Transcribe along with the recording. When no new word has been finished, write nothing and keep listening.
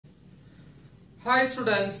Hi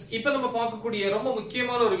students, இப்போ நம்ம பார்க்கக்கூடிய ரொம்ப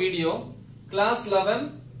முக்கியமான ஒரு video class 11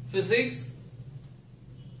 physics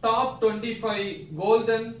top 25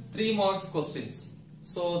 golden 3 marks questions.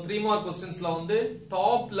 So 3 mark questionsல வந்து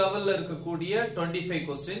top levelல இருக்கக்கூடிய 25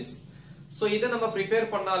 questions. So இத நம்ம prepare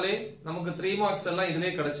பண்ணாலே நமக்கு 3 marks எல்லாம்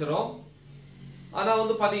இதிலே கிடைச்சிரும். ஆனா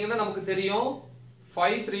வந்து பாத்தீங்கன்னா நமக்கு தெரியும்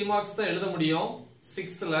 5 3 marks தான் எழுத முடியும்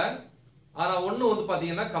 6ல. ஆனா ஒன்னு வந்து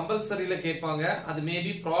பாத்தீங்கன்னா கம்பல்சரியில கேட்பாங்க. அது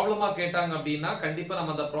மேபி ப்ராப்ளமா கேட்டாங்க அப்படின்னா கண்டிப்பா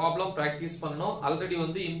நம்ம அந்த ப்ராப்ளம் பிராக்டிஸ் பண்ணணும். ஆல்ரெடி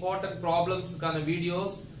வந்து இம்பார்ட்டன்ட் ப்ராப்ளம்ஸ்க்கான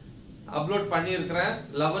வீடியோஸ் அப்லோட் பண்ணியிருக்கிறேன்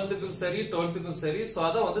 11க்கும் சரி 12க்கும் சரி. சோ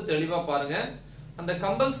அத வந்து தெளிவா பாருங்க. அந்த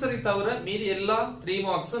கம்பல்சரி தவிர மீதி எல்லா 3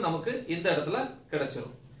 மார்க்ஸும் நமக்கு இந்த இடத்துல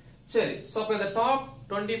கிடைச்சிரும். சரி, சோ அப்ப இந்த டாப்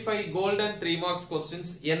 25 கோல்டன் 3 மார்க்ஸ் क्वेश्चंस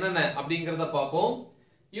என்னென்ன அப்படிங்கறத பாப்போம்.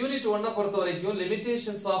 யூனிட் 1 பொறுத்த வரைக்கும்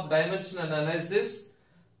limitations of dimension and analysis,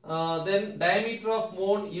 then diameter of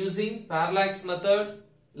moon using parallax method,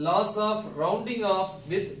 laws of rounding off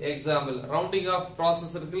with example. rounding off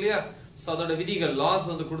process இருக்கு இல்லையா, சோ அதோட விதிகள் laws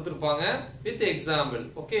வந்து கொடுத்திருப்பாங்க with example.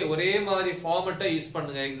 ஓகே, ஒரே மாதிரி ஃபார்மட்டை யூஸ்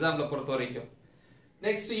பண்ணுங்க எக்ஸாம்ல பொறுத்த வரைக்கும்.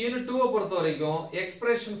 நெக்ஸ்ட் யூனிட் 2 பொறுத்த வரைக்கும்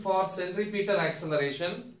expression for centripetal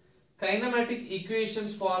acceleration, kinematic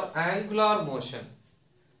equations for angular motion.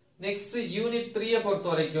 Next unit 3 பொறுத்த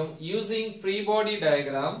வரைக்கும் using free body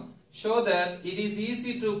diagram, show that it is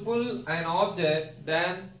easy to pull an object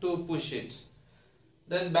than to push it.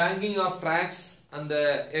 Then banging of tracks and the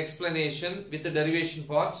explanation with the derivation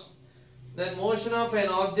part. Then motion of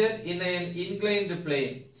an object in an inclined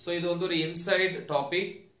plane. So இது வந்து ஒரு inside topic.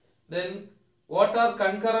 Then what are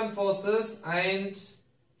concurrent forces and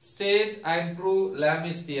state and prove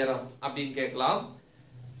Lami's theorem அப்படின்னு கேட்கலாம்.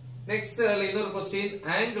 Next இன்னொரு question,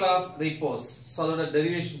 angle of repose. So அதோட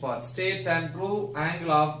derivation part, state and prove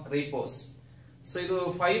angle of repose. So இது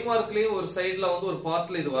 5 மார்க்லயே ஒரு சைடுல வந்து ஒரு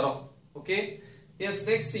பார்ட்ல இது வரும். Okay, S.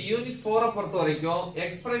 நெக்ஸ்ட் யூனிட் 4 பொறுத்த வரைக்கும்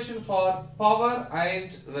expression for power and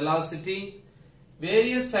velocity,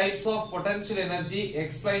 various types of potential energy,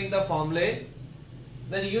 explain the formulae.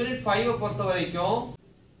 Then unit 5 பொறுத்த வரைக்கும்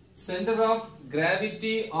center of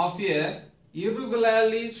gravity of a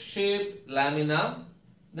irregularly shaped lamina.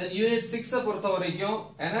 Then unit 6 பொறுத்த வரைக்கும்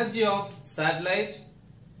energy of satellite,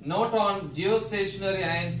 note on geostationary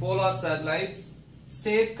and polar satellites,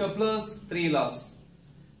 state Kepler's 3 laws.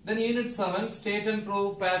 Then unit 7 state and prove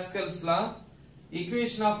Pascal's law,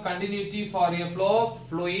 equation of continuity for a flow of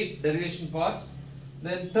fluid, derivation part.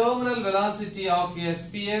 Then terminal velocity of a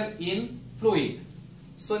sphere in fluid.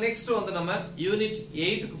 So next வந்து நம்ம unit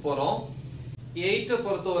 8 க்கு போறோம். 8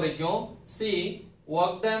 பொறுத்த வரைக்கும் see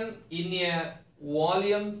work done in a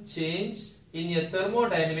volume change in a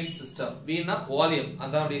thermodynamic system. Veena volume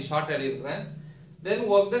அதான் அப்படியே short எழுதிருக்கேன். Then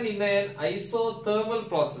work done in an isothermal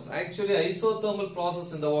process. Actually isothermal process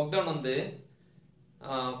இந்த work done வந்து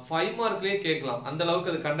 5 மார்க்லயே கேட்கலாம், அந்த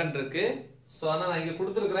அளவுக்கு அது கண்டென்ட் இருக்கு. சோ ஆனா நான் இங்க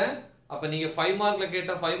கொடுத்திருக்கேன். அப்ப நீங்க 5 மார்க்ல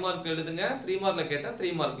கேட்டா 5 மார்க்ல எழுதுங்க, 3 மார்க்ல கேட்டா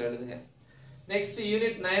 3 மார்க்ல எழுதுங்க. நெக்ஸ்ட்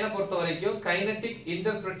யூனிட் 9 பொறுத்த வரைக்கும் kinetic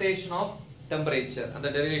interpretation of temperature அந்த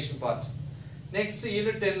derivation part. Next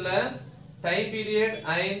unit 10ல time period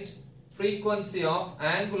and frequency of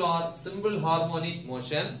angular simple harmonic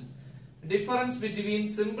motion, difference between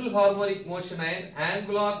simple harmonic motion and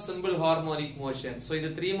angular simple harmonic motion. So இது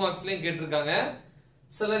 3 மார்க்ஸ்லயும் கேட்டிருக்காங்க,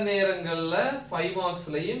 சில நேரங்கள்ல 5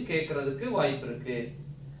 மார்க்ஸ்லயும் கேட்கிறதுக்கு வாய்ப்பு இருக்கு.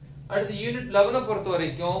 அடுத்து யூனிட் 11 பொறுத்த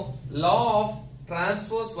வரைக்கும் law of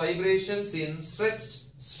transverse vibrations in stretched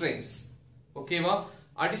strings. ஓகேவா,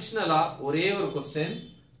 அடிஷனலா ஒரே ஒரு क्वेश्चन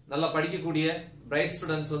நல்லா படிக்கக்கூடிய bright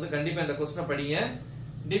students வந்து கண்டிப்பா இந்த क्वेश्चन படிங்க.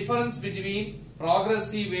 difference between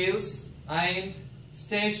progressive waves and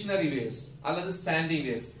stationary waves அல்லது standing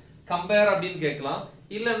waves compare அப்படினு கேட்கலாம்.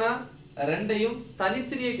 இல்லனா ரெண்டையும்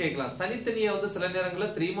தனித்தனியே கேட்கலாம். தனித்தனியே வந்து சில நேரங்கள்ல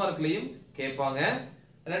 3 மார்க்லயும் கேட்பாங்க.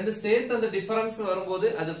 ரெண்டு சேர்த்து அந்த டிஃபரன்ஸ் வரும்போது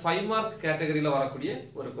அது 5 மார்க் கேட்டகரியில வரக்கூடிய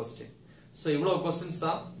ஒரு क्वेश्चन. சோ இவ்வளவு क्वेश्चंस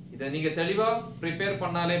தான். இத நீங்க தெளிவா prepare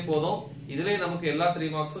பண்ணாலே போதும். இதிலே நமக்கு எல்லா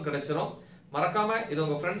 3 மார்க்ஸும் கிடைச்சிரும். மறக்காம இத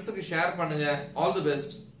உங்க ஃப்ரெண்ட்ஸ்க்கு ஷேர் பண்ணுங்க. All the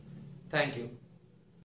best. Thank you.